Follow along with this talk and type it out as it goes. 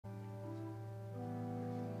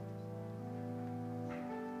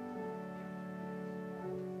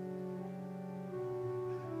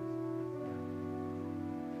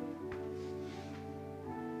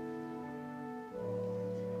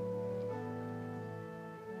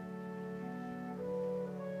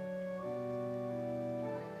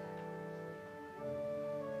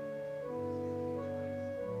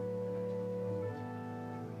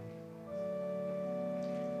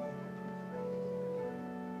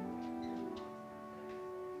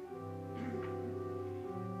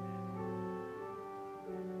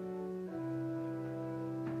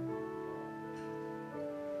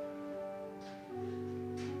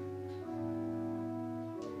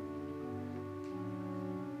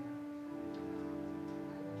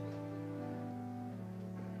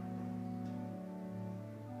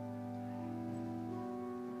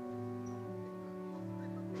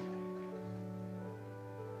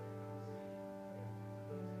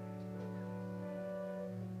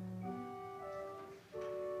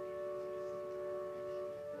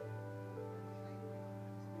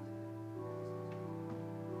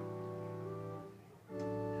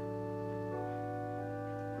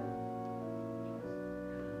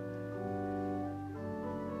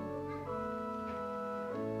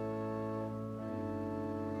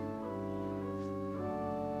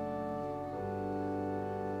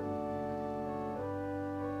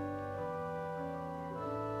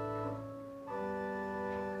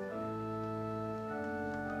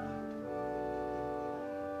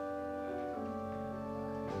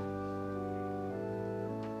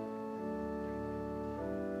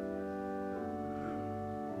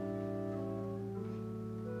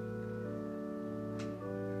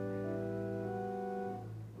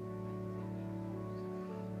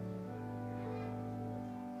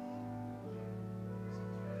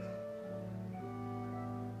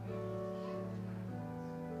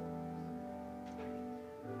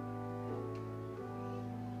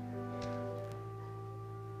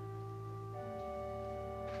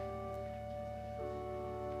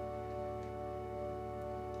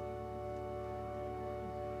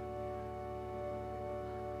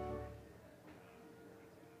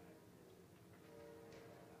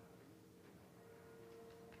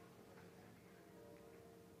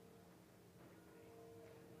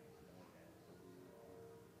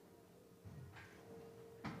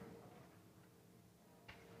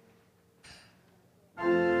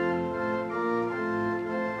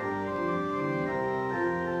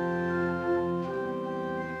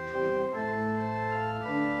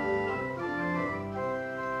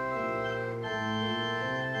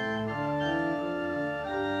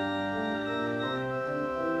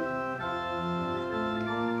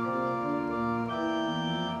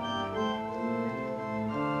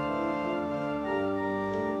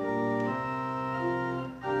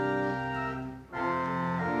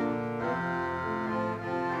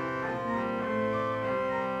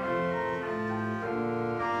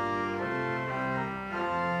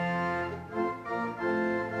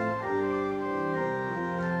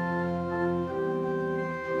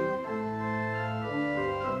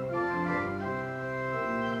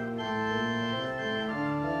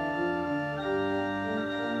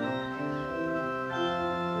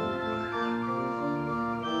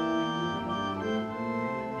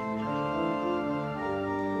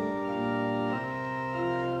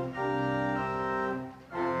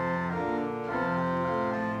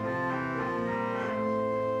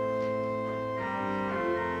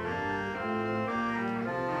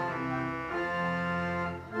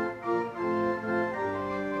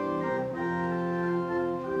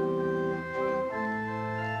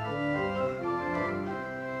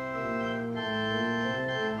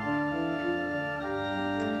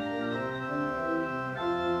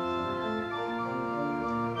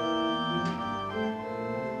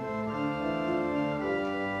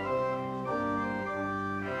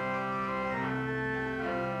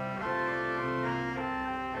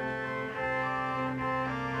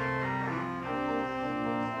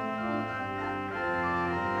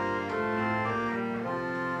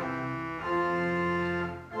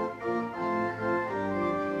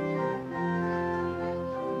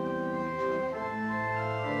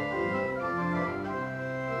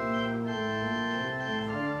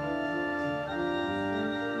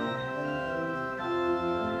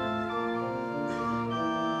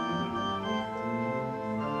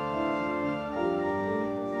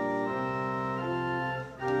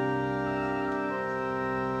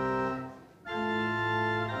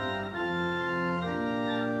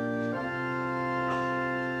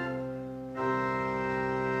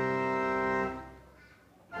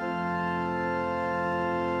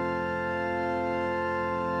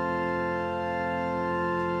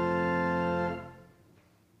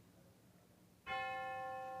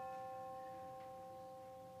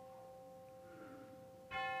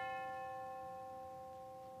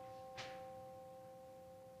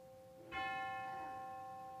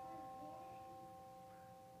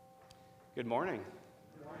Good morning.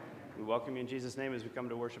 We welcome you in Jesus' name as we come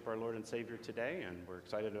to worship our Lord and Savior today, and we're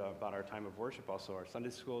excited about our time of worship. Also, our Sunday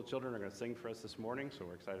school children are going to sing for us this morning, so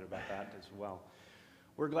we're excited about that as well.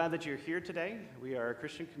 We're glad that you're here today. We are a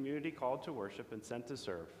Christian community called to worship and sent to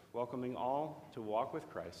serve, welcoming all to walk with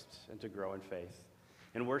Christ and to grow in faith.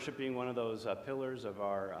 And worship being one of those pillars of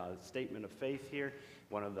our statement of faith here,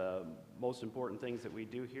 one of the most important things that we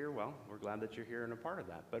do here, well, we're glad that you're here and a part of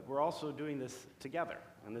that. But we're also doing this together,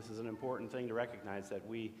 and this is an important thing to recognize that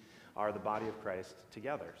we are the body of Christ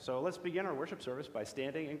together. So let's begin our worship service by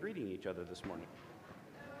standing and greeting each other this morning.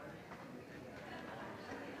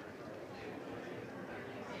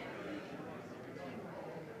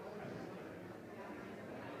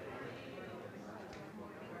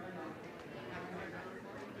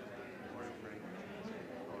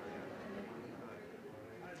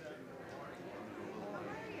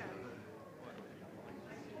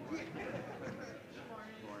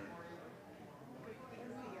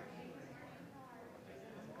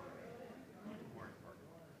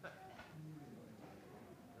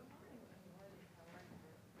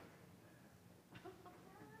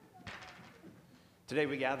 Today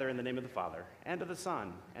we gather in the name of the Father, and of the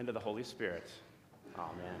Son, and of the Holy Spirit.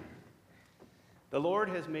 Amen. The Lord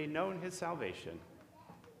has made known his salvation.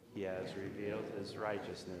 He has revealed his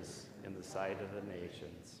righteousness in the sight of the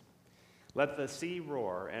nations. Let the sea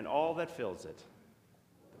roar and all that fills it.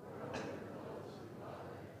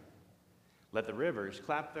 Let the rivers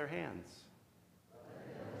clap their hands.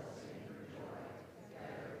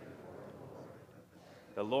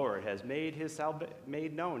 The Lord has made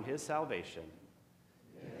known his salvation.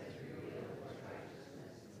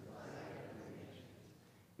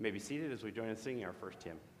 You may be seated as we join in singing our first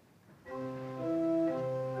hymn.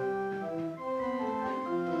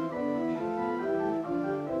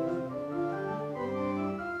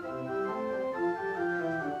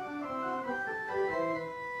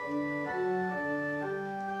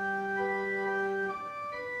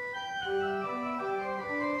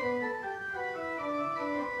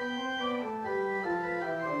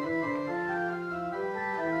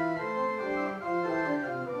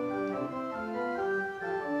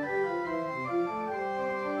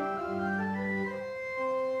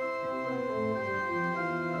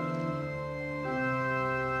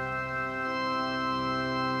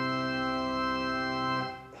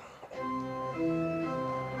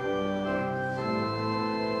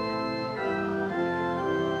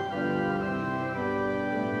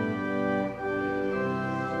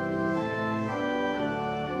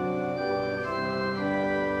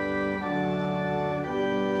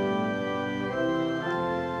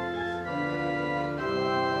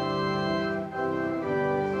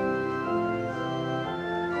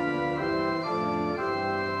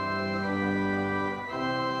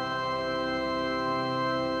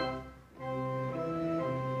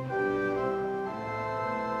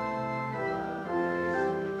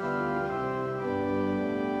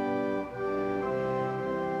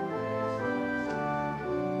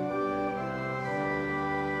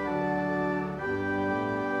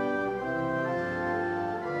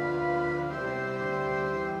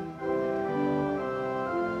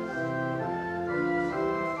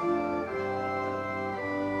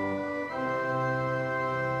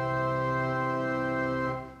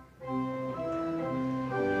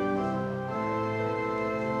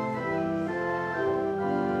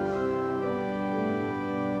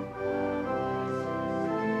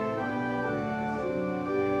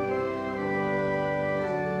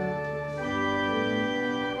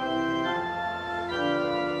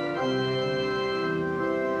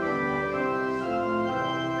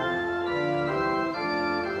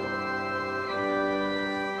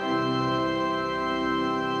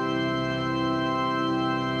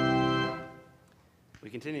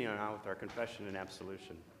 Continue now with our confession and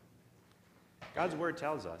absolution. God's word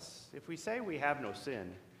tells us, if we say we have no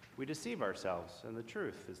sin, we deceive ourselves and the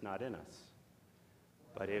truth is not in us.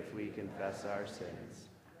 But if we confess our sins,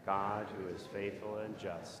 God, who is faithful and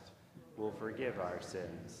just, will forgive our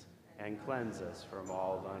sins and cleanse us from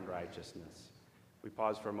all unrighteousness. We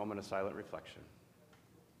pause for a moment of silent reflection.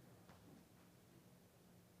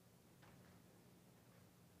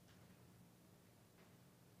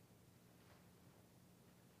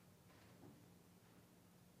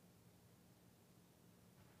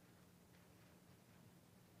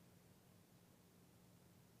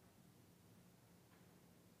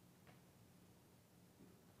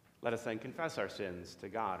 Let us then confess our sins to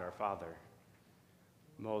God our Father.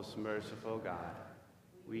 Most merciful God,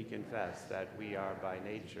 we confess that we are by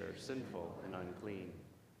nature sinful and unclean.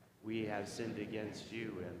 We have sinned against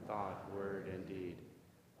you in thought, word, and deed,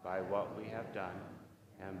 by what we have done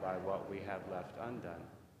and by what we have left undone.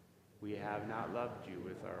 We have not loved you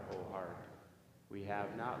with our whole heart. We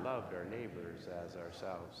have not loved our neighbors as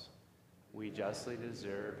ourselves. We justly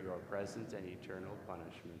deserve your present and eternal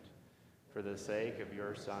punishment. For the sake of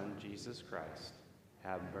your Son, Jesus Christ,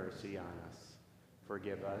 have mercy on us.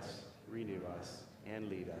 Forgive us, renew us, and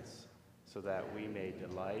lead us, so that we may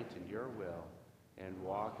delight in your will and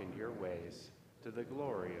walk in your ways, to the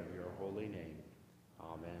glory of your holy name.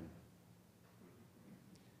 Amen.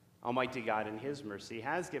 Almighty God, in his mercy,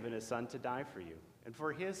 has given his Son to die for you, and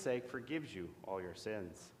for his sake forgives you all your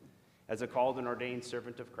sins. As a called and ordained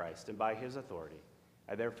servant of Christ, and by his authority,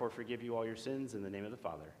 I therefore forgive you all your sins in the name of the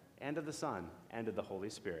Father, and of the Son, and of the Holy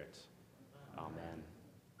Spirit. Amen.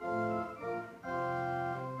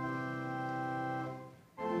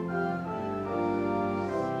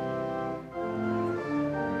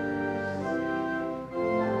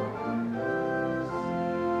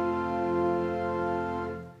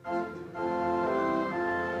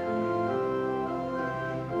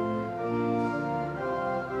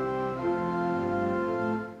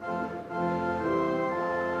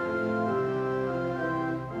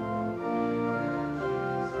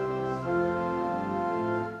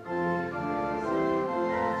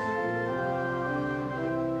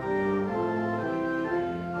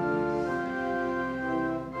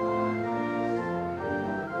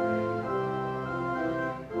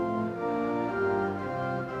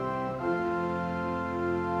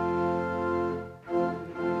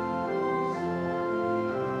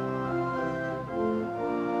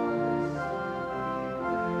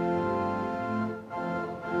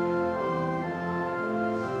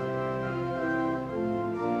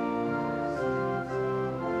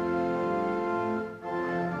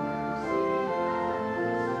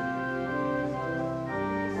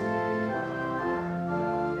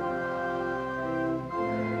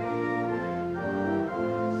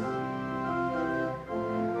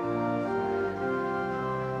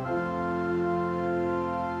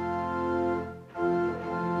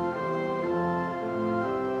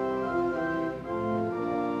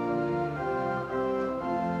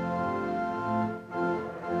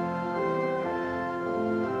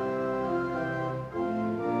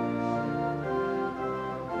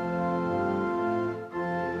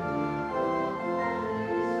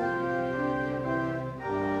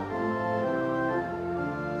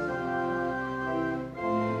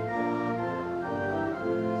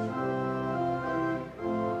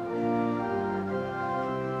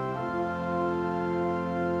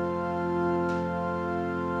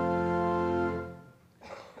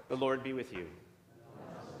 The Lord be with you.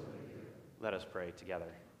 Let us pray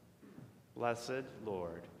together. Blessed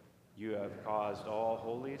Lord, you have caused all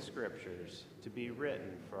holy scriptures to be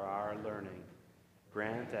written for our learning.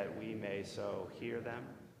 Grant that we may so hear them,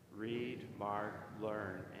 read, mark,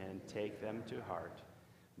 learn, and take them to heart,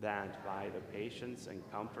 that by the patience and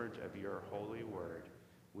comfort of your holy word,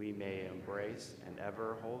 we may embrace and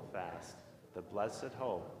ever hold fast the blessed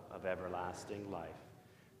hope of everlasting life.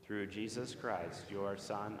 Through Jesus Christ, your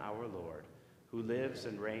Son, our Lord, who lives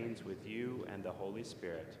and reigns with you and the Holy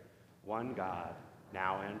Spirit, one God,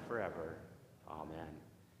 now and forever. Amen.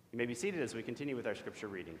 You may be seated as we continue with our scripture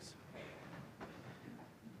readings.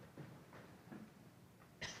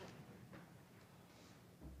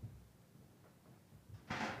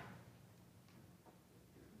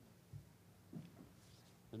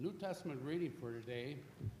 The New Testament reading for today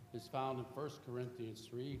is found in 1 Corinthians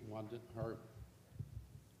 3,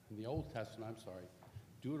 in the Old Testament,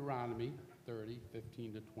 Deuteronomy 30,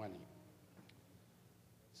 15 to 20.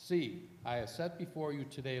 See, I have set before you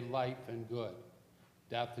today life and good,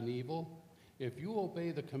 death and evil. If you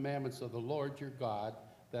obey the commandments of the Lord your God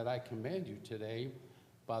that I command you today,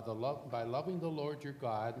 by loving the Lord your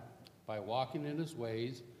God, by walking in his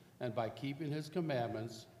ways, and by keeping his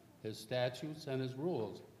commandments, his statutes, and his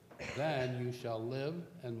rules, then you shall live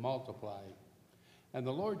and multiply. And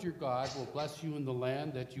the Lord your God will bless you in the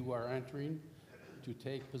land that you are entering to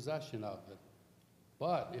take possession of it.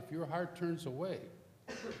 But if your heart turns away,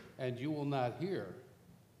 and you will not hear,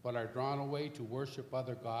 but are drawn away to worship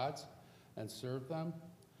other gods and serve them,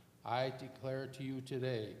 I declare to you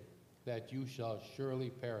today that you shall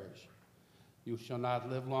surely perish. You shall not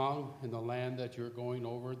live long in the land that you're going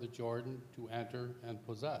over the Jordan to enter and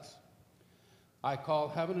possess. I call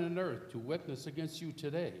heaven and earth to witness against you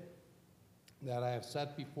today that I have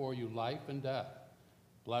set before you life and death,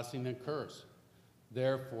 blessing and curse.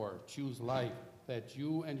 Therefore, choose life, that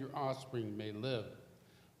you and your offspring may live,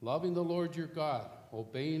 loving the Lord your God,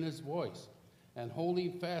 obeying his voice, and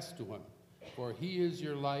holding fast to him, for he is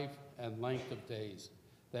your life and length of days,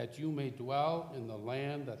 that you may dwell in the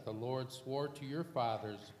land that the Lord swore to your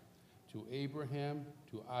fathers, to Abraham,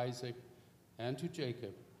 to Isaac, and to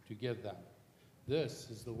Jacob, to give them. This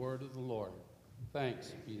is the word of the Lord.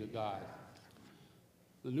 Thanks be to God.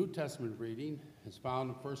 The New Testament reading is found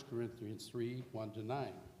in 1 Corinthians 3, 1-9.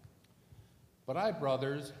 But I,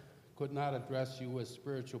 brothers, could not address you as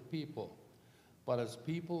spiritual people, but as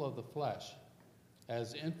people of the flesh.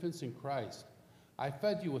 As infants in Christ, I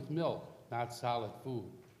fed you with milk, not solid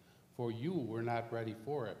food, for you were not ready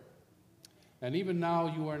for it. And even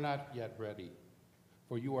now you are not yet ready,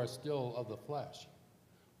 for you are still of the flesh.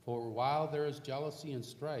 For while there is jealousy and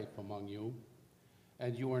strife among you,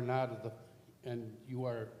 and you are not of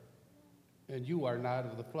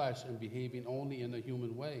the flesh and behaving only in the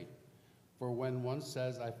human way. For when one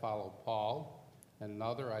says, I follow Paul, and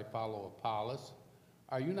another, I follow Apollos,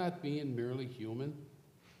 are you not being merely human?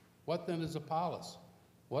 What then is Apollos?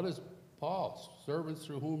 What is Paul? Servants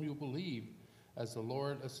through whom you believe, as the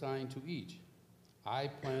Lord assigned to each. I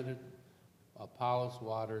planted, Apollos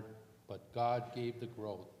watered, but God gave the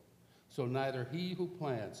growth. So neither he who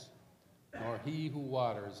plants nor he who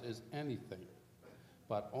waters is anything,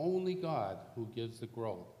 but only God who gives the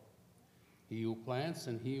growth. He who plants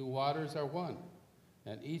and he who waters are one,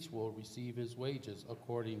 and each will receive his wages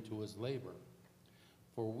according to his labor.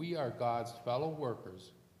 For we are God's fellow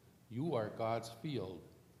workers. You are God's field,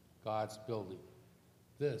 God's building.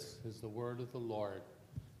 This is the word of the Lord.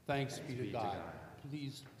 Thanks be to God.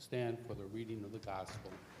 Please stand for the reading of the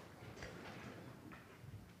gospel.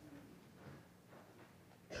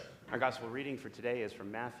 Our gospel reading for today is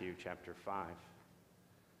from Matthew chapter 5.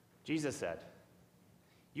 Jesus said,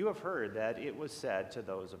 "You have heard that it was said to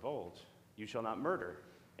those of old, 'You shall not murder,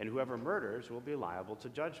 and whoever murders will be liable to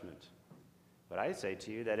judgment.' But I say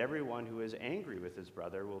to you that everyone who is angry with his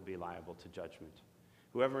brother will be liable to judgment.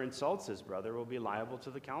 Whoever insults his brother will be liable to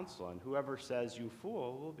the council, and whoever says, 'You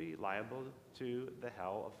fool,' will be liable to the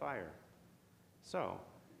hell of fire. So,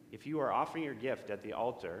 if you are offering your gift at the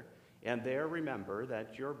altar, and there remember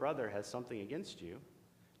that your brother has something against you,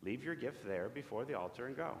 leave your gift there before the altar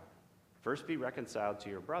and go. First be reconciled to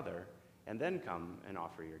your brother, and then come and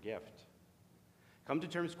offer your gift. Come to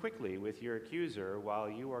terms quickly with your accuser while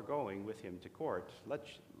you are going with him to court,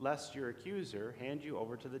 lest your accuser hand you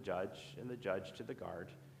over to the judge, and the judge to the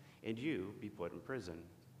guard, and you be put in prison.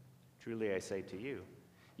 Truly I say to you,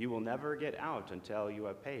 you will never get out until you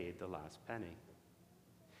have paid the last penny.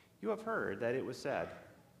 You have heard that it was said,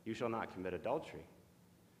 'You shall not commit adultery.'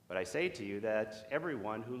 But I say to you that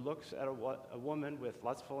everyone who looks at a woman with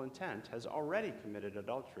lustful intent has already committed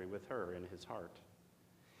adultery with her in his heart.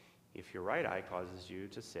 If your right eye causes you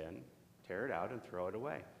to sin, tear it out and throw it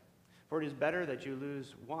away. For it is better that you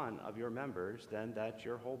lose one of your members than that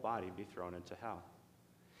your whole body be thrown into hell.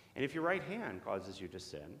 And if your right hand causes you to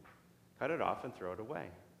sin, cut it off and throw it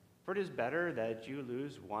away. For it is better that you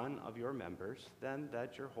lose one of your members than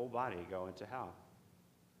that your whole body go into hell.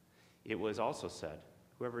 It was also said,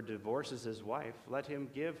 'Whoever divorces his wife, let him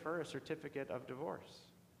give her a certificate of divorce.'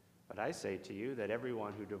 But I say to you that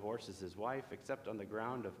everyone who divorces his wife, except on the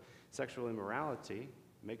ground of sexual immorality,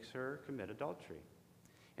 makes her commit adultery.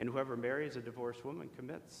 And whoever marries a divorced woman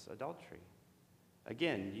commits adultery.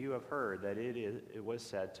 Again, you have heard that it was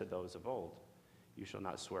said to those of old, 'You shall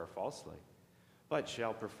not swear falsely, but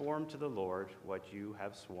shall perform to the Lord what you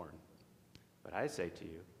have sworn.' But I say to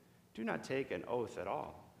you, do not take an oath at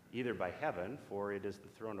all, either by heaven, for it is the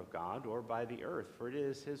throne of God, or by the earth, for it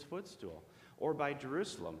is his footstool, or by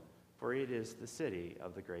Jerusalem, for it is the city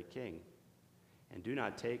of the great king. And do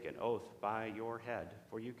not take an oath by your head,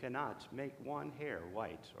 for you cannot make one hair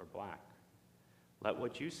white or black. Let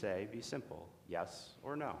what you say be simple, yes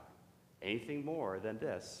or no. Anything more than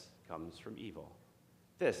this comes from evil."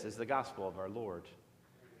 This is the gospel of our Lord.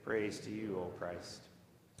 Praise to you, O Christ.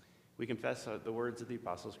 We confess the words of the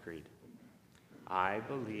Apostles' Creed. I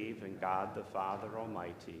believe in God the Father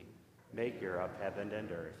Almighty, maker of heaven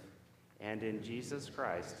and earth, and in Jesus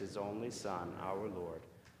Christ, his only Son, our Lord,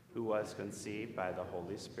 who was conceived by the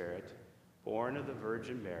Holy Spirit, born of the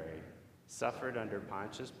Virgin Mary, suffered under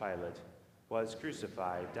Pontius Pilate, was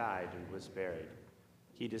crucified, died, and was buried.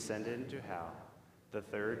 He descended into hell. The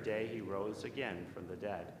third day he rose again from the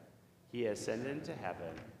dead. He ascended into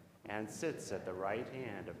heaven and sits at the right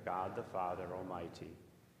hand of God the Father Almighty.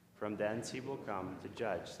 From thence he will come to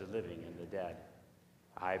judge the living and the dead.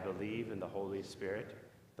 I believe in the Holy Spirit,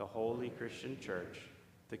 the holy Christian church,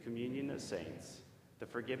 the communion of saints, the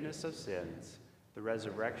forgiveness of sins, the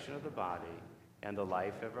resurrection of the body, and the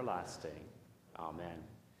life everlasting. Amen.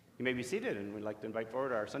 You may be seated, and we'd like to invite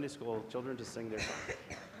forward our Sunday school children to sing their song.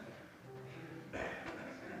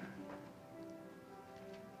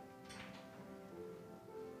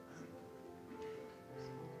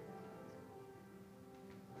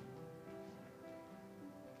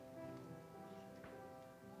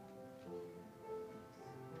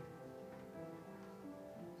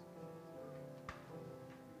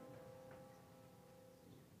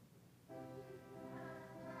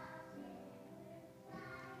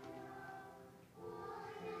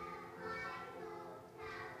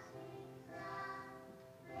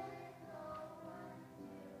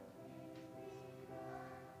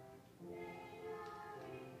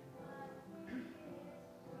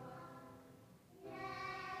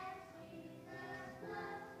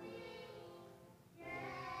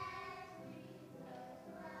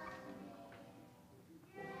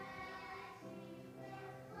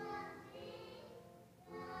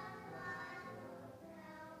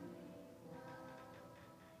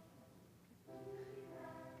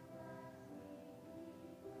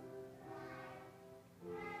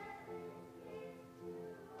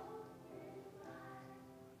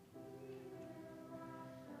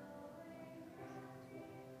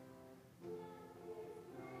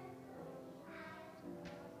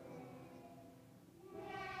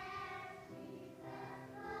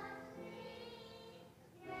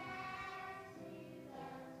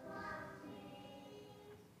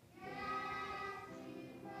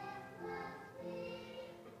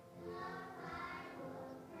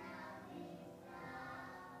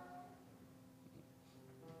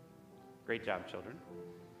 Great job, children.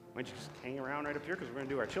 Why don't you just hang around right up here because we're going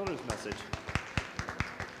to do our children's message.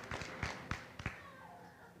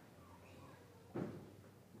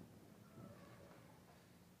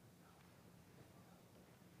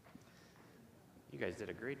 You guys did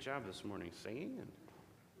a great job this morning singing.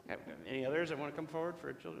 And any others that want to come forward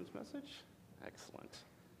for a children's message? Excellent.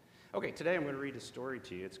 Okay, today I'm going to read a story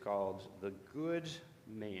to you. It's called The Good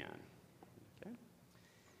Man. Okay?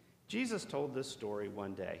 Jesus told this story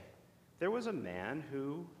one day. There was a man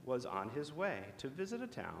who was on his way to visit a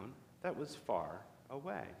town that was far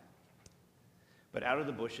away. But out of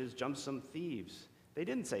the bushes jumped some thieves. They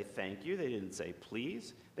didn't say thank you. They didn't say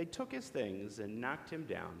please. They took his things and knocked him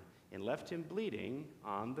down and left him bleeding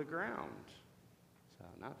on the ground. So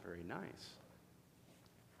not very nice.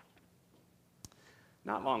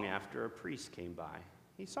 Not long after, a priest came by.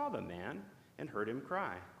 He saw the man and heard him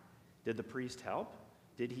cry. Did the priest help?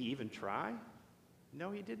 Did he even try? No,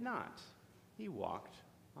 he did not. He walked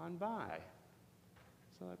on by.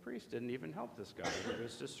 So the priest didn't even help this guy. He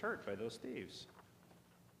was just hurt by those thieves.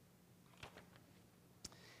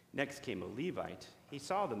 Next came a Levite. He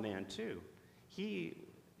saw the man too. He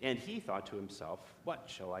thought to himself, what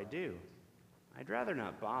shall I do? I'd rather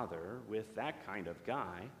not bother with that kind of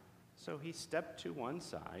guy. So he stepped to one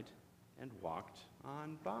side and walked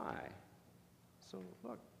on by. So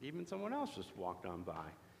look, even someone else just walked on by.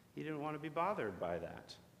 He didn't want to be bothered by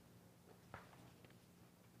that.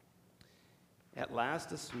 At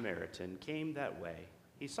last a Samaritan came that way.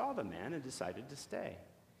 He saw the man and decided to stay.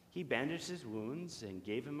 He bandaged his wounds and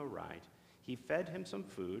gave him a ride. He fed him some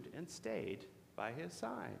food and stayed by his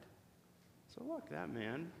side. So look, that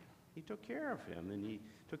man, he took care of him, and he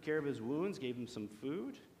took care of his wounds, gave him some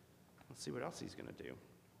food. Let's see what else he's going to do.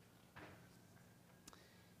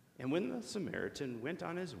 And when the Samaritan went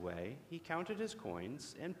on his way, he counted his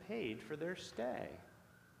coins and paid for their stay.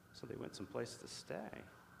 So they went someplace to stay.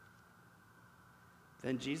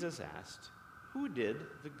 Then Jesus asked, who did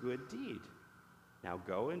the good deed? Now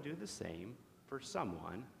go and do the same for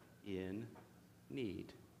someone in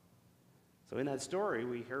need. So in that story,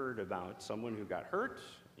 we heard about someone who got hurt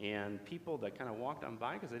and people that kind of walked on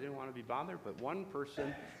by because they didn't want to be bothered, but one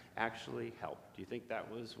person actually helped. Do you think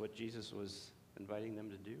that was what Jesus was inviting them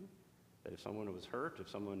to do? That if someone was hurt, if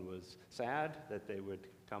someone was sad, that they would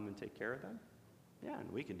come and take care of them? Yeah,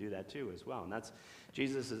 and we can do that too as well. And that's,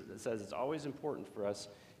 Jesus says it's always important for us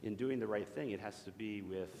in doing the right thing. It has to be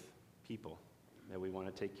with people, that we want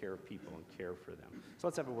to take care of people and care for them. So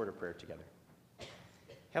let's have a word of prayer together.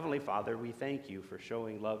 Heavenly Father, we thank you for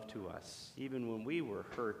showing love to us, even when we were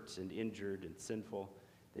hurt and injured and sinful,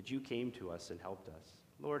 that you came to us and helped us.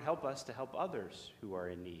 Lord, help us to help others who are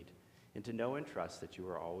in need, and to know and trust that you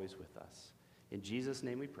are always with us. In Jesus'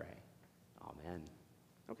 name we pray. Amen.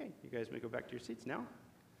 Okay, you guys may go back to your seats now,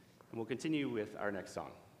 and we'll continue with our next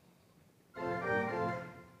song.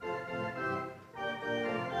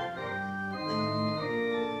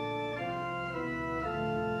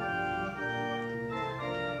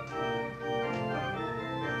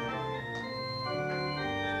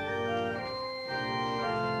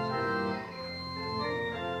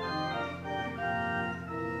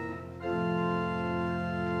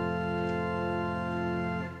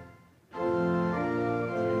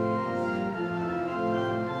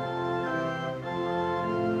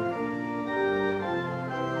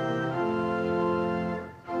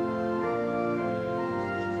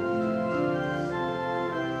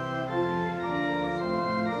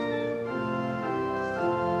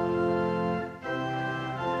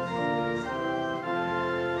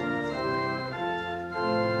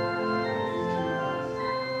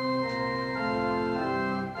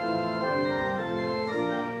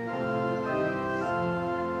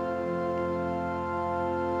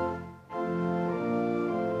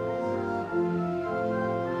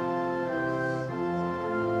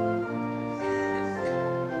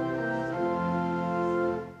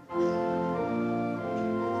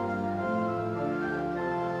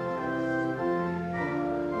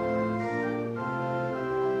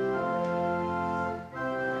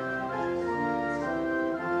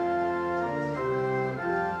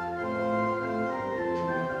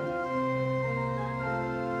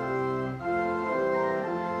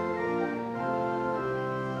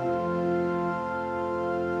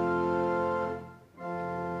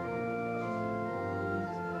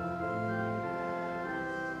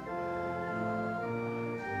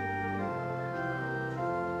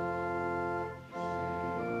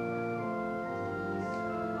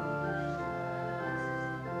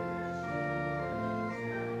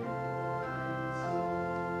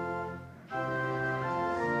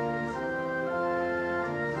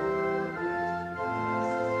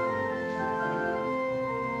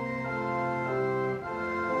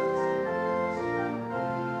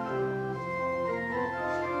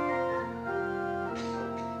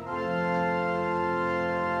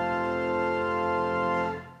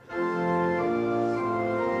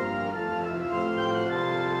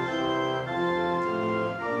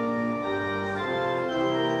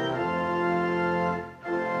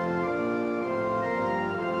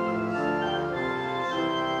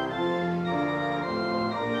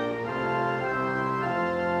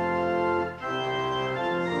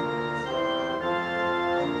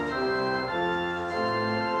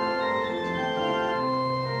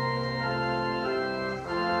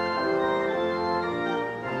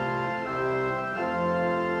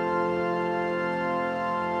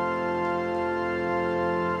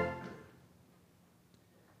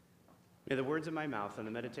 words of my mouth and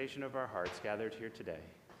the meditation of our hearts gathered here today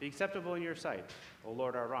be acceptable in your sight, O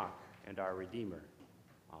Lord, our rock and our Redeemer.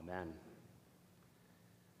 Amen.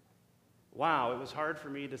 Wow, it was hard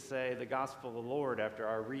for me to say the gospel of the Lord after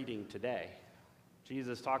our reading today.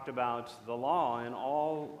 Jesus talked about the law and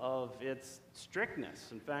all of its strictness.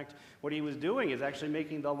 In fact, what he was doing is actually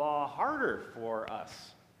making the law harder for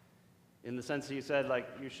us. In the sense he said, like,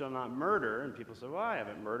 you shall not murder. And people said, well, I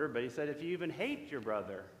haven't murdered. But he said, if you even hate your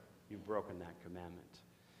brother, you've broken that commandment.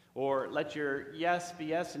 Or let your yes be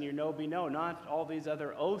yes and your no be no, not all these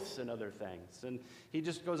other oaths and other things. And he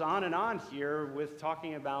just goes on and on here with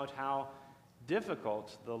talking about how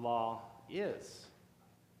difficult the law is.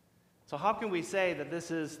 So how can we say that this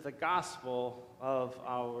is the gospel of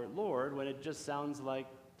our Lord when it just sounds like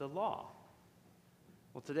the law?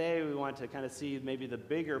 Well, today we want to kind of see maybe the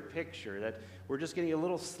bigger picture, that we're just getting a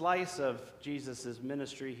little slice of Jesus'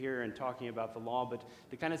 ministry here and talking about the law, but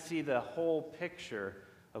to kind of see the whole picture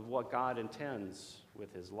of what God intends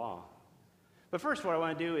with his law. But first, what I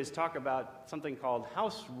want to do is talk about something called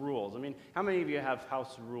house rules. I mean, how many of you have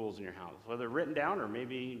house rules in your house, whether written down or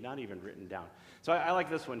maybe not even written down? So I like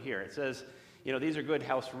this one here. It says, these are good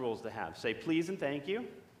house rules to have. Say please and thank you.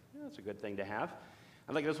 Yeah, that's a good thing to have.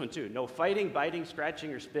 I like this one too. No fighting, biting,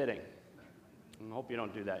 scratching, or spitting. I hope you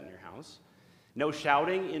don't do that in your house. No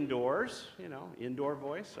shouting indoors. Indoor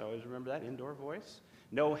voice. I always remember that, indoor voice.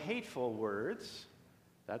 No hateful words.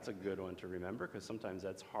 That's a good one to remember because sometimes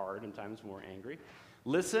that's hard and times more angry.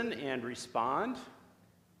 Listen and respond.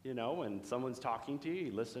 When someone's talking to you,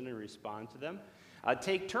 you listen and respond to them.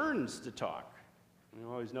 Take turns to talk. You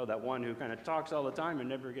always know that one who kind of talks all the time and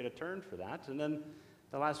never get a turn for that. And then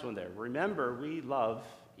the last one there, remember we love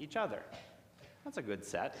each other. That's a good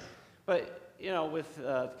set. But, with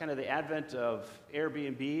kind of the advent of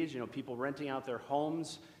Airbnbs, people renting out their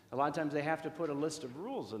homes, a lot of times they have to put a list of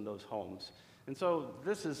rules in those homes. And so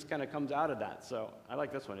this kind of comes out of that. So I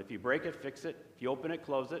like this one. If you break it, fix it. If you open it,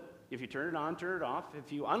 close it. If you turn it on, turn it off.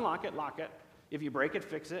 If you unlock it, lock it. If you break it,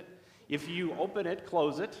 fix it. If you open it,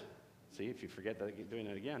 close it. See, if you forget that, you're doing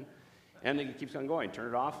it again. And then it keeps on going. Turn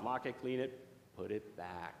it off, lock it, clean it, put it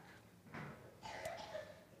back.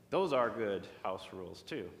 Those are good house rules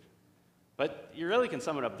too. But you really can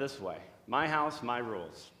sum it up this way. My house, my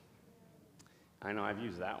rules. I know I've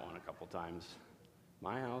used that one a couple times.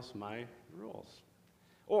 My house, my rules.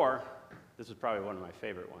 Or, this is probably one of my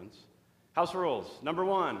favorite ones. House rules. Number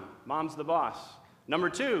 1, mom's the boss. Number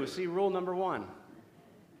 2, see rule number 1.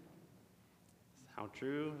 How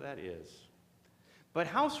true that is. But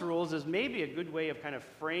house rules is maybe a good way of kind of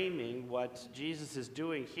framing what Jesus is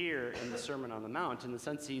doing here in the Sermon on the Mount, in the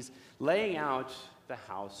sense he's laying out the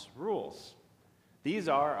house rules. These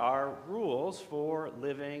are our rules for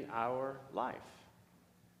living our life.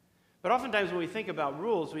 But oftentimes when we think about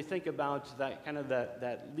rules, we think about that kind of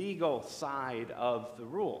that legal side of the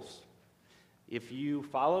rules. If you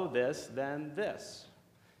follow this, then this.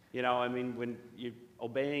 When you're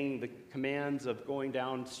obeying the commands of going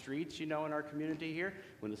down streets, in our community here,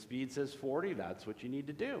 when the speed says 40, that's what you need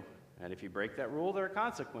to do. And if you break that rule, there are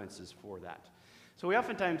consequences for that. So we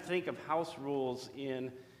oftentimes think of house rules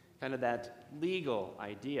in kind of that legal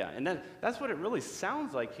idea. And that's what it really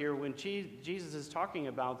sounds like here when Jesus is talking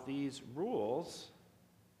about these rules,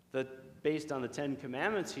 based on the 10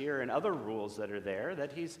 Commandments here and other rules that are there,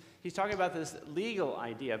 that he's talking about this legal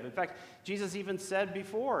idea. In fact, Jesus even said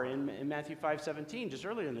before in Matthew 5:17, just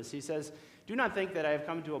earlier in this, he says, do not think that I have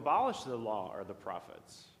come to abolish the law or the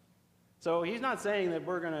prophets. So he's not saying that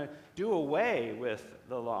we're going to do away with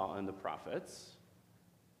the law and the prophets.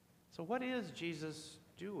 So what is Jesus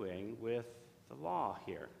doing with the law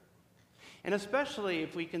here? And especially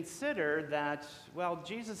if we consider that,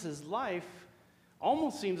 Jesus' life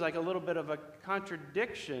almost seems like a little bit of a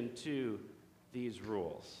contradiction to these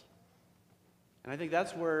rules. And I think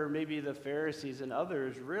that's where maybe the Pharisees and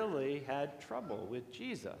others really had trouble with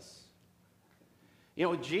Jesus.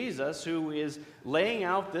 Jesus, who is laying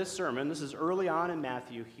out this sermon, this is early on in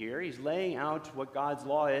Matthew here, he's laying out what God's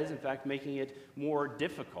law is, in fact, making it more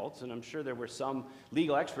difficult. And I'm sure there were some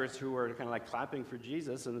legal experts who were kind of like clapping for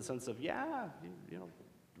Jesus in the sense of,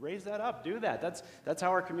 raise that up, do that. That's how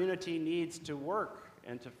our community needs to work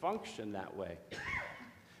and to function that way.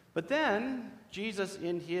 But then, Jesus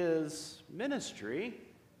in his ministry,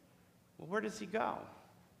 where does he go?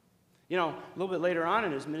 A little bit later on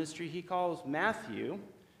in his ministry, he calls Matthew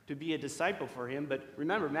to be a disciple for him. But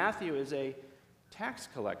remember, Matthew is a tax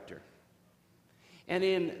collector. And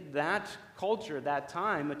in that culture, that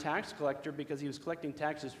time, a tax collector, because he was collecting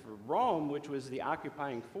taxes for Rome, which was the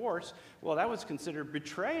occupying force, that was considered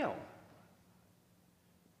betrayal.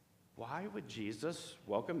 why would Jesus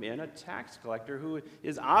welcome in a tax collector who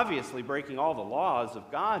is obviously breaking all the laws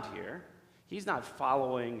of God here? He's not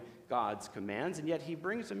following God's commands, and yet he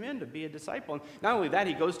brings him in to be a disciple. And not only that,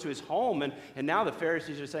 he goes to his home, and now the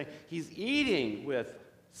Pharisees are saying he's eating with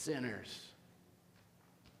sinners.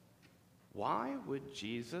 Why would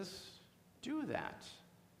Jesus do that?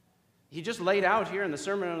 He just laid out here in the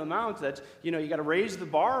Sermon on the Mount that, you got to raise the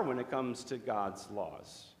bar when it comes to God's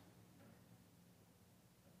laws.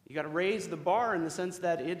 You got to raise the bar in the sense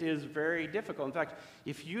that it is very difficult. In fact,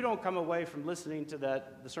 if you don't come away from listening to the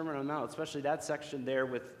Sermon on the Mount, especially that section there,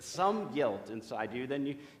 with some guilt inside you,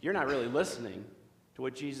 then you're not really listening to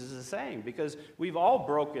what Jesus is saying, because we've all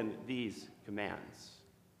broken these commands.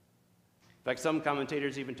 In fact, some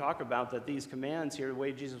commentators even talk about that these commands here, the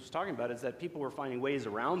way Jesus was talking about it, is that people were finding ways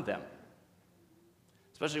around them.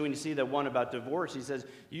 Especially when you see the one about divorce. He says,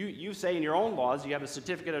 you say in your own laws you have a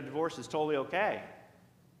certificate of divorce is totally okay.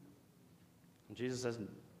 And Jesus says,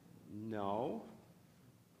 no.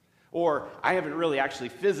 Or, I haven't really actually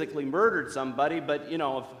physically murdered somebody, but,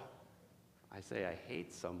 if I say I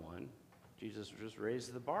hate someone, Jesus just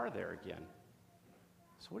raises the bar there again.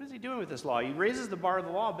 So what is he doing with this law? He raises the bar of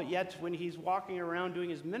the law, but yet when he's walking around doing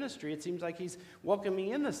his ministry, it seems like he's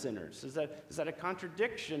welcoming in the sinners. Is that a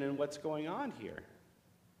contradiction in what's going on here?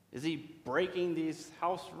 Is he breaking these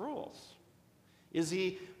house rules? Is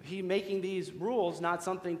he making these rules not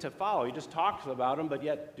something to follow? He just talks about them, but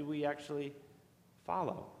yet do we actually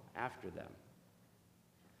follow after them?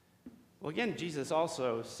 Well, again, Jesus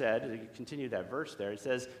also said, continue that verse there, he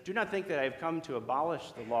says, do not think that I have come to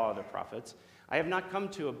abolish the law of the prophets. I have not come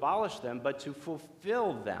to abolish them, but to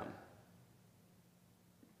fulfill them.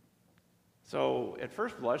 So at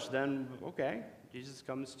first blush, then, okay, Jesus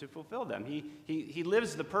comes to fulfill them. He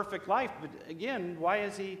lives the perfect life, but again, why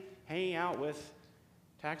is he hanging out with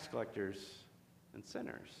tax collectors and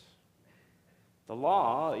sinners? The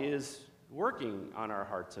law is working on our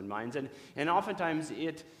hearts and minds, and oftentimes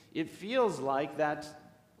it feels like that,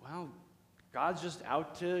 well, God's just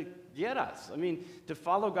out to get us. I mean, to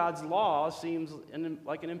follow God's law seems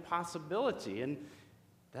like an impossibility, and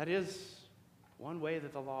that is one way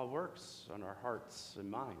that the law works on our hearts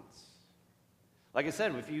and minds. Like I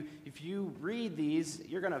said, if you read these,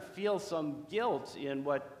 you're going to feel some guilt in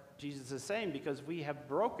what Jesus is saying, because we have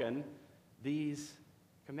broken these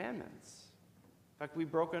commandments. In fact,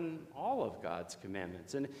 we've broken all of God's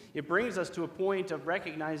commandments. And it brings us to a point of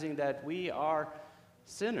recognizing that we are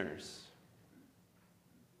sinners.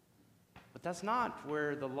 But that's not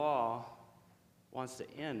where the law wants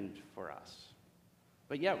to end for us.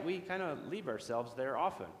 But yet we kind of leave ourselves there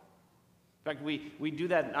often. In fact, we do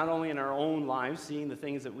that not only in our own lives, seeing the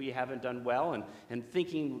things that we haven't done well and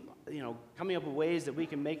thinking, coming up with ways that we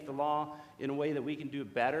can make the law in a way that we can do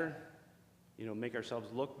it better, make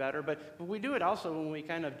ourselves look better. But we do it also when we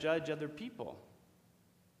kind of judge other people.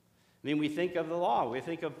 I mean, we think of the law, we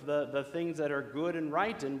think of the things that are good and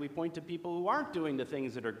right, and we point to people who aren't doing the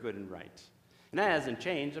things that are good and right. And that hasn't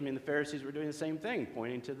changed. I mean, the Pharisees were doing the same thing,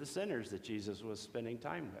 pointing to the sinners that Jesus was spending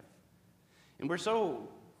time with. And we're so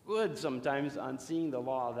good sometimes on seeing the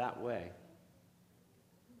law that way.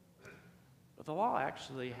 But the law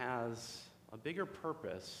actually has a bigger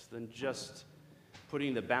purpose than just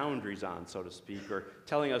putting the boundaries on, so to speak, or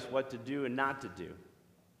telling us what to do and not to do.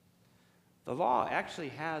 The law actually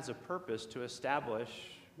has a purpose to establish,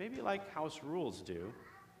 maybe like house rules do,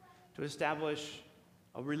 to establish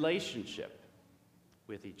a relationship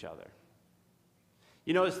with each other.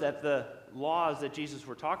 You notice that the laws that Jesus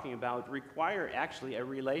were talking about require actually a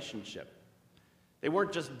relationship. They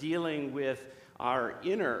weren't just dealing with our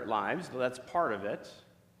inner lives, though that's part of it,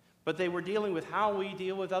 but they were dealing with how we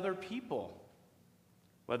deal with other people,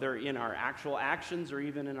 whether in our actual actions or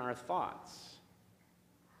even in our thoughts.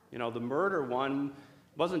 The murder one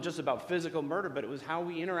wasn't just about physical murder, but it was how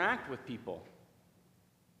we interact with people.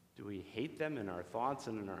 Do we hate them in our thoughts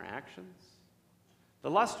and in our actions? The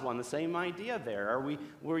lust one, the same idea there. Are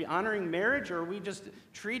we honoring marriage, or are we just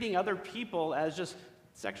treating other people as just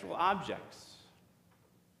sexual objects?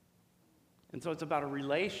 And so it's about a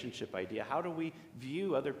relationship idea. How do we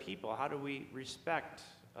view other people? How do we respect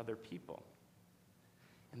other people?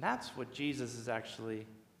 And that's what Jesus is actually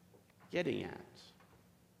getting at,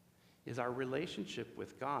 is our relationship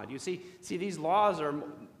with God. You see, these laws are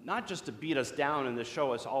not just to beat us down and to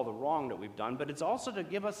show us all the wrong that we've done, but it's also to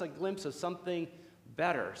give us a glimpse of something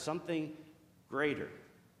better, something greater.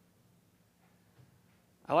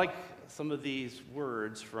 I like some of these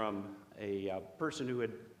words from a person who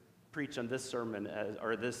had preached on this sermon,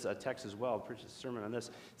 or this text as well, preached a sermon on this.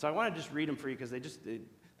 So I want to just read them for you, because they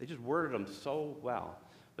just worded them so well.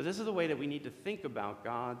 But this is the way that we need to think about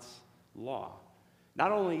God's law.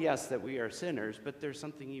 Not only, yes, that we are sinners, but there's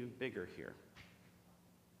something even bigger here.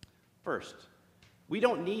 First, we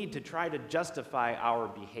don't need to try to justify our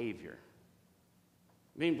behavior.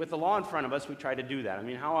 I mean, with the law in front of us, we try to do that. I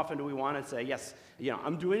mean, how often do we want to say, yes,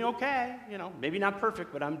 I'm doing okay, maybe not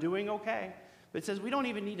perfect, but I'm doing okay. But it says we don't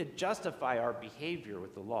even need to justify our behavior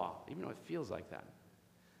with the law, even though it feels like that.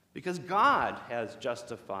 Because God has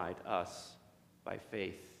justified us by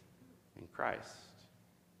faith in Christ.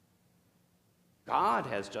 God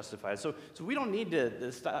has justified us. So we don't need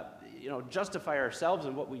to stop, justify ourselves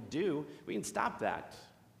in what we do. We can stop that.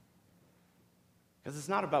 Because it's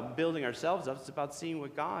not about building ourselves up, it's about seeing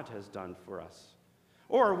what God has done for us.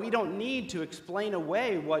 Or we don't need to explain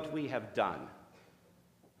away what we have done.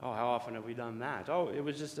 Oh, how often have we done that? Oh, it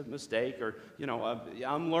was just a mistake, or,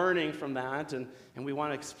 I'm learning from that, and we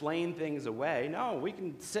want to explain things away. No, we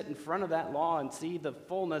can sit in front of that law and see the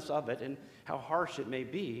fullness of it and how harsh it may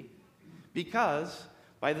be, because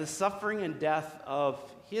by the suffering and death of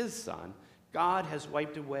his Son, God has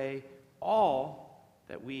wiped away all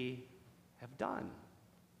that we have done.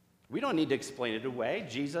 We don't need to explain it away.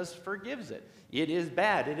 Jesus forgives it. It is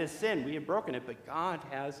bad. It is sin. We have broken it, but God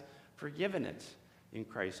has forgiven it in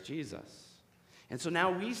Christ Jesus. And so now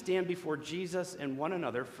we stand before Jesus and one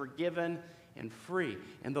another forgiven and free.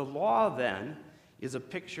 And the law then is a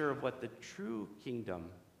picture of what the true kingdom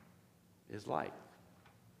is like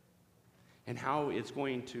and how it's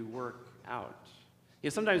going to work out.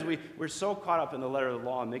 Sometimes we're so caught up in the letter of the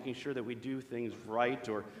law and making sure that we do things right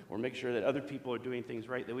or make sure that other people are doing things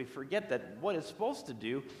right that we forget that what it's supposed to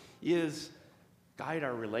do is guide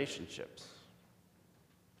our relationships.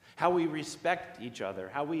 How we respect each other,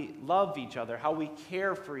 how we love each other, how we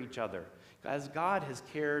care for each other, as God has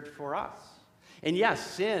cared for us. And yes,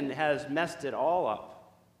 sin has messed it all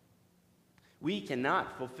up. We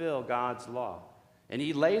cannot fulfill God's law. And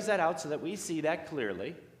he lays that out so that we see that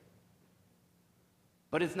clearly.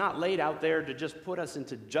 But it's not laid out there to just put us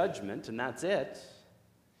into judgment, and that's it.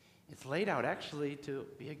 It's laid out actually to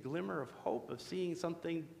be a glimmer of hope of seeing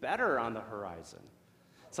something better on the horizon.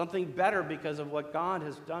 Something better because of what God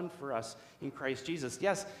has done for us in Christ Jesus.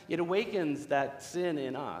 Yes, it awakens that sin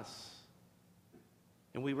in us,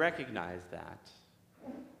 and we recognize that.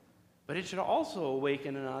 But it should also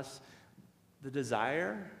awaken in us the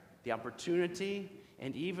desire, the opportunity,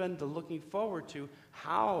 and even the looking forward to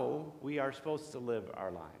how we are supposed to live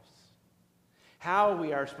our lives, how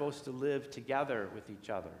we are supposed to live together with each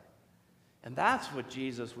other. And that's what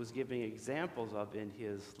Jesus was giving examples of in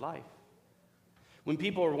his life. When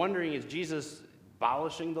people were wondering, is Jesus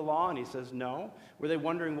abolishing the law? And he says, no. Were they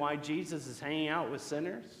wondering why Jesus is hanging out with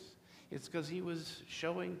sinners? It's because he was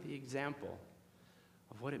showing the example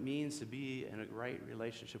of what it means to be in a right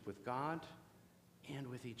relationship with God and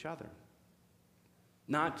with each other.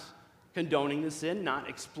 Not condoning the sin, not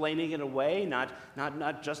explaining it away,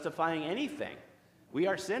 not justifying anything. We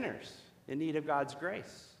are sinners in need of God's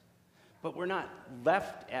grace. But we're not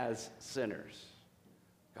left as sinners.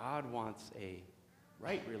 God wants a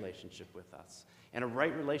right relationship with us and a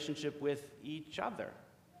right relationship with each other.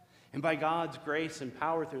 And by God's grace and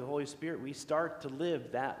power through the Holy Spirit, we start to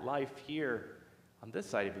live that life here on this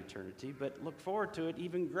side of eternity, but look forward to it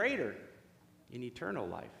even greater in eternal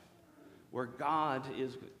life, where God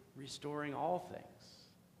is restoring all things.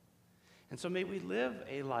 And so may we live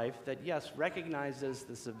a life that, yes, recognizes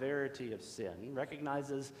the severity of sin,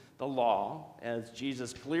 recognizes the law as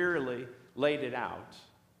Jesus clearly laid it out,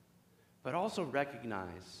 but also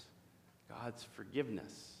recognize God's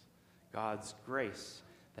forgiveness, God's grace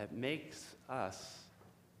that makes us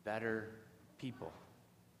better people.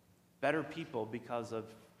 Better people because of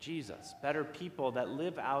Jesus. Better people that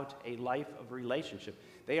live out a life of relationship.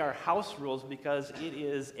 They are house rules because it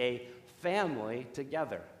is a family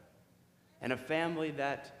together. And a family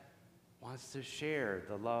that wants to share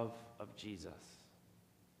the love of Jesus.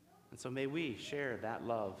 And so may we share that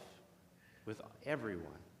love with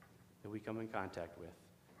everyone that we come in contact with,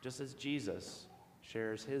 just as Jesus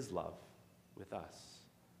shares his love with us.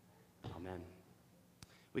 Amen.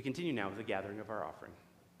 We continue now with the gathering of our offering.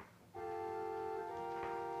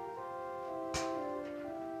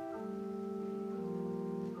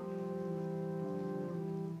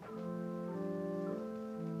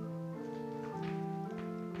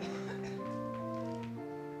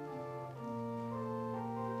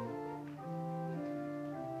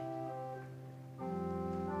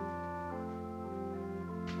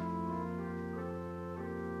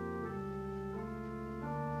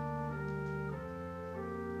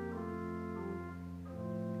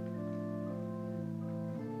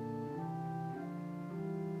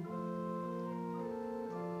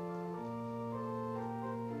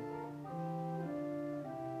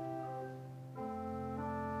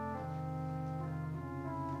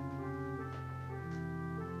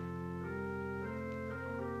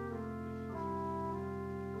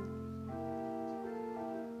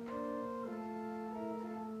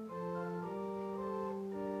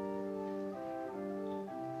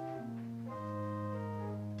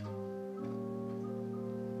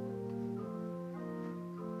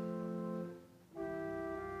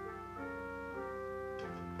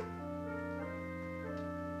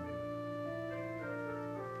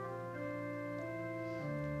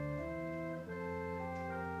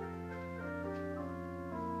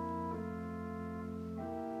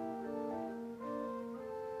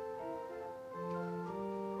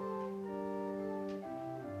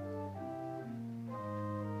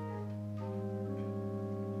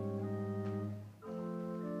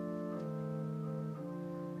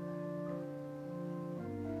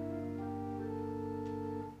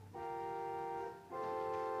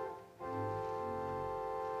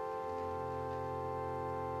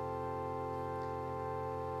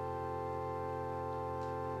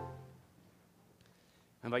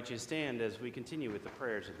 I invite you to stand as we continue with the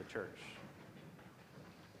prayers of the church.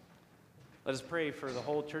 Let us pray for the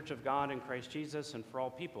whole Church of God in Christ Jesus and for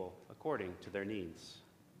all people according to their needs.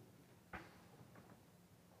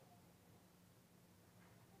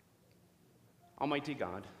 Almighty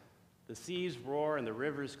God, the seas roar and the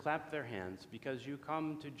rivers clap their hands because you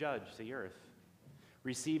come to judge the earth.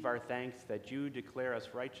 Receive our thanks that you declare us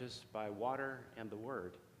righteous by water and the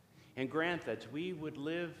word, and grant that we would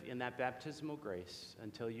live in that baptismal grace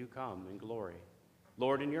until you come in glory.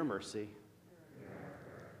 Lord, in your mercy.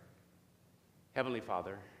 Heavenly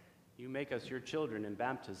Father, you make us your children in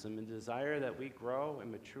baptism and desire that we grow and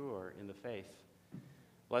mature in the faith.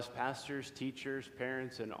 Bless pastors, teachers,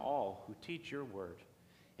 parents, and all who teach your word,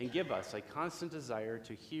 and give us a constant desire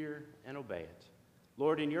to hear and obey it.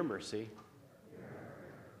 Lord, in your mercy.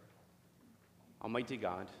 Almighty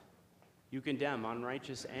God, you condemn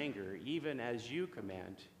unrighteous anger, even as you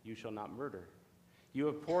command, you shall not murder. You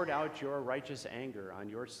have poured out your righteous anger on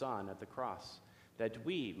your Son at the cross, that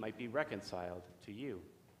we might be reconciled to you.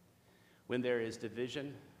 When there is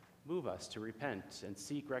division, move us to repent and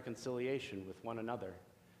seek reconciliation with one another,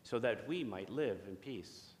 so that we might live in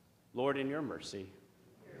peace. Lord, in your mercy.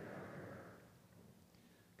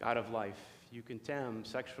 God of life, you condemn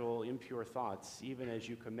sexual impure thoughts, even as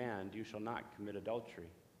you command, you shall not commit adultery.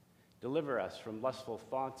 Deliver us from lustful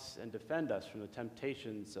thoughts and defend us from the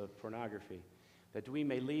temptations of pornography, that we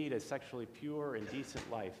may lead a sexually pure and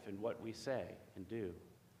decent life in what we say and do.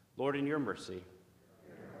 Lord, in your mercy.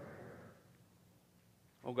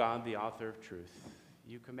 O God, the author of truth,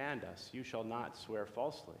 you command us, you shall not swear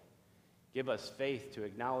falsely. Give us faith to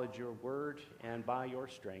acknowledge your word, and by your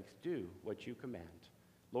strength do what you command.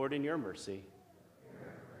 Lord, in your mercy.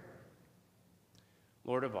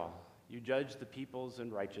 Lord of all, you judge the peoples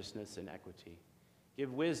in righteousness and equity.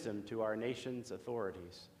 Give wisdom to our nation's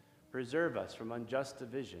authorities. Preserve us from unjust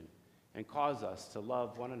division, and cause us to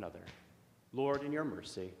love one another. Lord, in your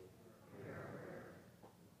mercy.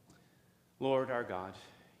 Lord our God,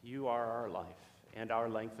 you are our life and our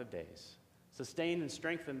length of days. Sustain and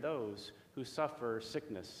strengthen those who suffer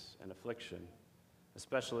sickness and affliction.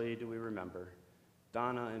 Especially do we remember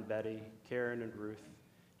Donna and Betty, Karen and Ruth,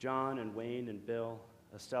 John and Wayne and Bill,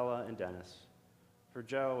 Estella and Dennis, for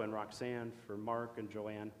Joe and Roxanne, for Mark and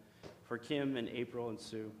Joanne, for Kim and April and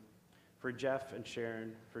Sue, for Jeff and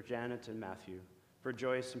Sharon, for Janet and Matthew, for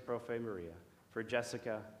Joyce and Profe Maria, for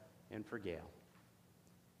Jessica and for Gail.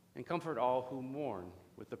 And comfort all who mourn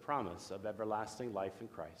with the promise of everlasting life in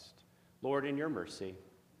Christ. Lord, in your mercy.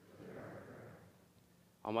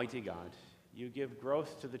 Almighty God, you give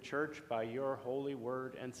growth to the church by your holy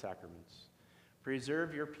word and sacraments.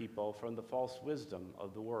 Preserve your people from the false wisdom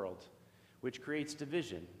of the world, which creates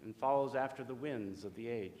division and follows after the winds of the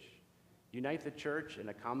age. Unite the church in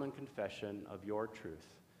a common confession of your truth.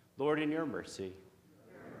 Lord, in your mercy.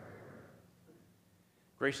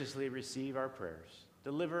 Graciously receive our prayers.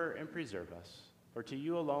 Deliver and preserve us. For to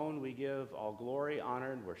you alone we give all glory,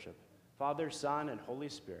 honor, and worship. Father, Son, and Holy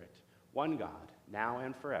Spirit, one God, now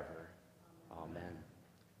and forever. Amen.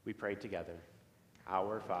 We pray together.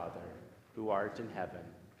 Our Father, who art in heaven,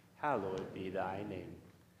 hallowed be thy name.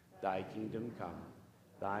 Thy kingdom come,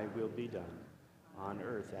 thy will be done, on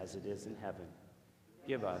earth as it is in heaven.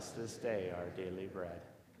 Give us this day our daily bread,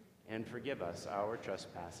 and forgive us our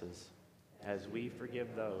trespasses, as we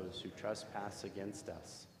forgive those who trespass against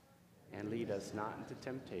us. And lead us not into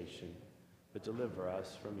temptation, but deliver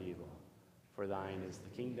us from evil. For thine is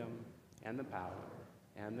the kingdom, and the power,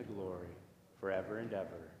 and the glory, forever and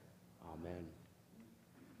ever. Amen.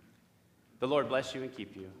 The Lord bless you and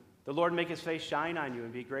keep you. The Lord make his face shine on you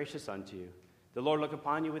and be gracious unto you. The Lord look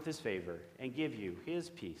upon you with his favor and give you his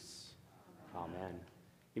peace. Amen.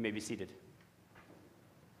 You may be seated.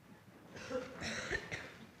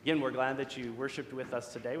 Again, we're glad that you worshiped with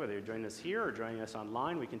us today, whether you're joining us here or joining us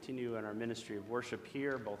online. We continue in our ministry of worship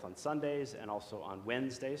here, both on Sundays and also on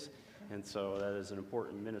Wednesdays. And so that is an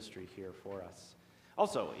important ministry here for us.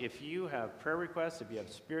 Also, if you have prayer requests, if you have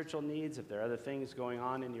spiritual needs, if there are other things going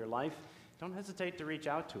on in your life, don't hesitate to reach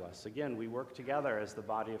out to us. Again, we work together as the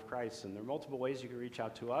body of Christ, and there are multiple ways you can reach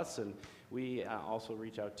out to us, and we also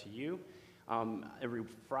reach out to you. Every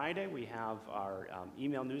Friday, we have our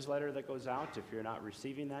email newsletter that goes out. If you're not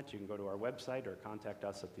receiving that, you can go to our website or contact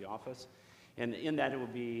us at the office. And in that, it will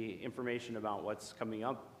be information about what's coming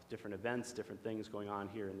up, different events, different things going on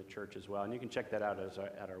here in the church as well. And you can check that out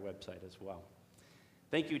at our website as well.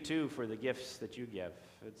 Thank you, too, for the gifts that you give.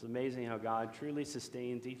 It's amazing how God truly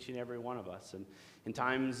sustains each and every one of us. And in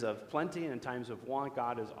times of plenty and in times of want,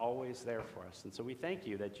 God is always there for us. And so we thank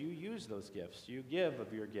you that you use those gifts. You give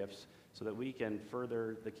of your gifts so that we can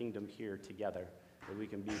further the kingdom here together that we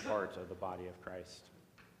can be part of the body of Christ.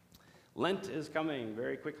 Lent is coming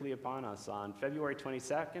very quickly upon us. On February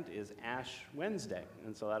 22nd is Ash Wednesday,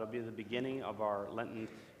 and so that'll be the beginning of our Lenten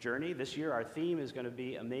journey. This year our theme is going to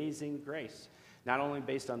be Amazing Grace, not only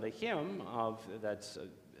based on the hymn that's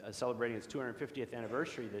celebrating its 250th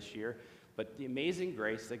anniversary this year, but the amazing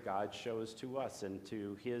grace that God shows to us and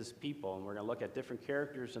to his people. And we're going to look at different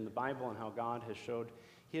characters in the Bible and how God has showed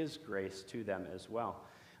his grace to them as well.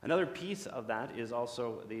 Another piece of that is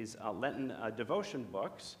also these Lenten devotion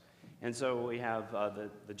books. And so we have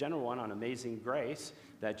the general one on Amazing Grace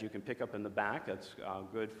that you can pick up in the back. That's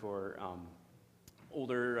good for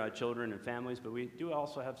older children and families, but we do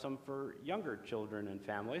also have some for younger children and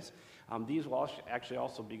families. These will actually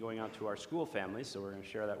also be going out to our school families, so we're going to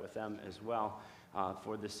share that with them as well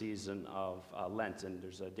for the season of Lent. And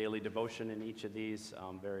there's a daily devotion in each of these,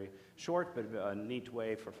 very short, but a neat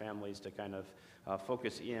way for families to kind of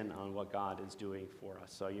focus in on what God is doing for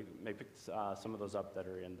us. So you may pick some of those up that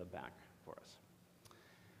are in the back for us.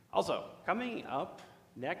 Also, coming up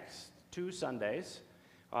next 2 Sundays,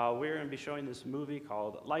 we're going to be showing this movie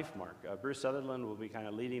called Lifemark. Bruce Sutherland will be kind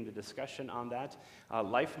of leading the discussion on that.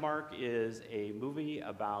 Lifemark is a movie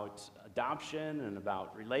about adoption and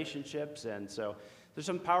about relationships, and so there's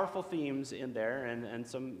some powerful themes in there and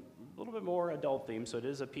some a little bit more adult themes, so it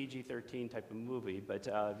is a PG-13 type of movie, but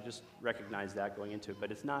just recognize that going into it.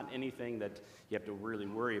 But it's not anything that you have to really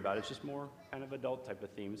worry about. It's just more kind of adult type of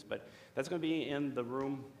themes. But that's going to be in the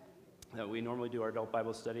room that we normally do our adult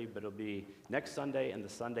Bible study, but it'll be next Sunday and the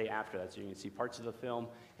Sunday after that, so you can see parts of the film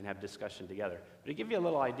and have discussion together. But to give you a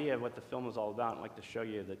little idea of what the film is all about, I'd like to show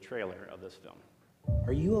you the trailer of this film.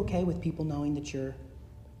 Are you okay with people knowing that you're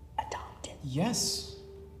adopted? Yes.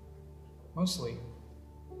 Mostly.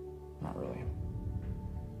 Not really.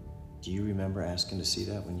 Do you remember asking to see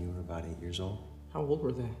that when you were about 8 years old? How old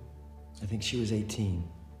were they? I think she was 18,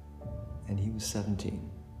 and he was 17.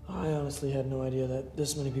 I honestly had no idea that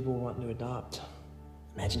this many people were wanting to adopt.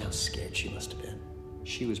 Imagine how scared she must have been.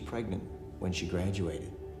 She was pregnant when she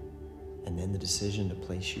graduated, and then the decision to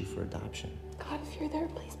place you for adoption. God, if you're there,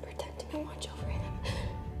 please protect him and watch over him.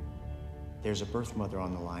 There's a birth mother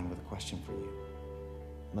on the line with a question for you.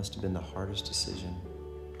 It must have been the hardest decision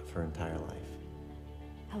of her entire life.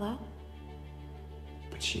 Hello?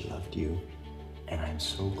 But she loved you, and I'm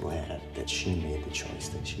so glad that she made the choice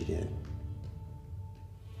that she did.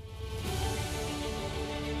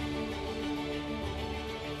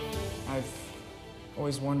 I've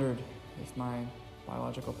always wondered if my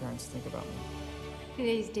biological parents think about me.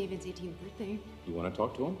 Today's David's 18th birthday. You want to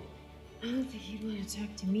talk to him? I don't think he'd want to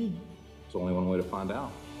talk to me. There's only one way to find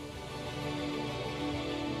out.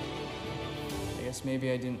 I guess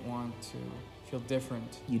maybe I didn't want to feel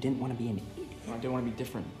different. You didn't want to be an idiot. I didn't want to be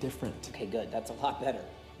different. Okay, good. That's a lot better.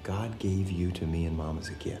 God gave you to me and Mom as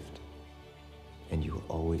a gift, and you will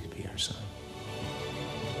always be our son.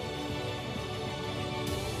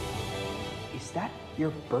 Is that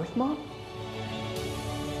your birth mom?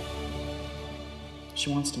 She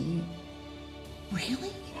wants to meet.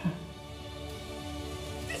 Really? Yeah.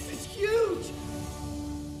 This is huge!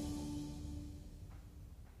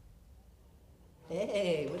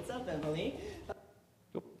 Hey, what's up, Emily?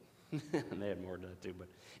 And they had more to that too. But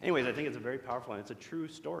anyways, I think it's a very powerful, and it's a true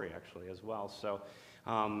story actually as well. So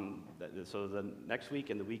so the next week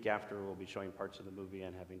and the week after, we'll be showing parts of the movie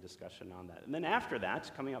and having discussion on that. And then after that,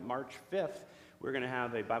 coming up March 5th, we're going to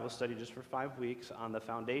have a Bible study just for 5 weeks on the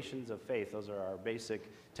foundations of faith. Those are our basic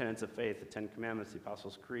tenets of faith, the 10 Commandments, the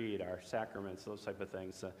Apostles' Creed, our sacraments, those type of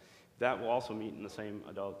things. That will also meet in the same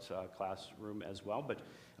adult classroom as well. But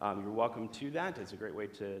you're welcome to that. It's a great way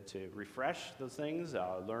to refresh those things,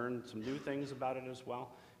 learn some new things about it as well.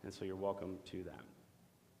 And so you're welcome to that.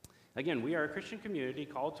 Again, we are a Christian community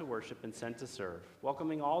called to worship and sent to serve,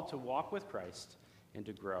 welcoming all to walk with Christ and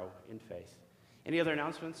to grow in faith. Any other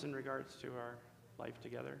announcements in regards to our life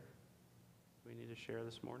together we need to share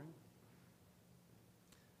this morning?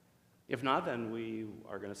 If not, then we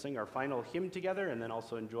are going to sing our final hymn together and then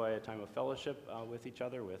also enjoy a time of fellowship with each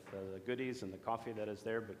other with the goodies and the coffee that is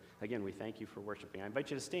there. But again, we thank you for worshiping. I invite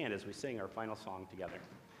you to stand as we sing our final song together.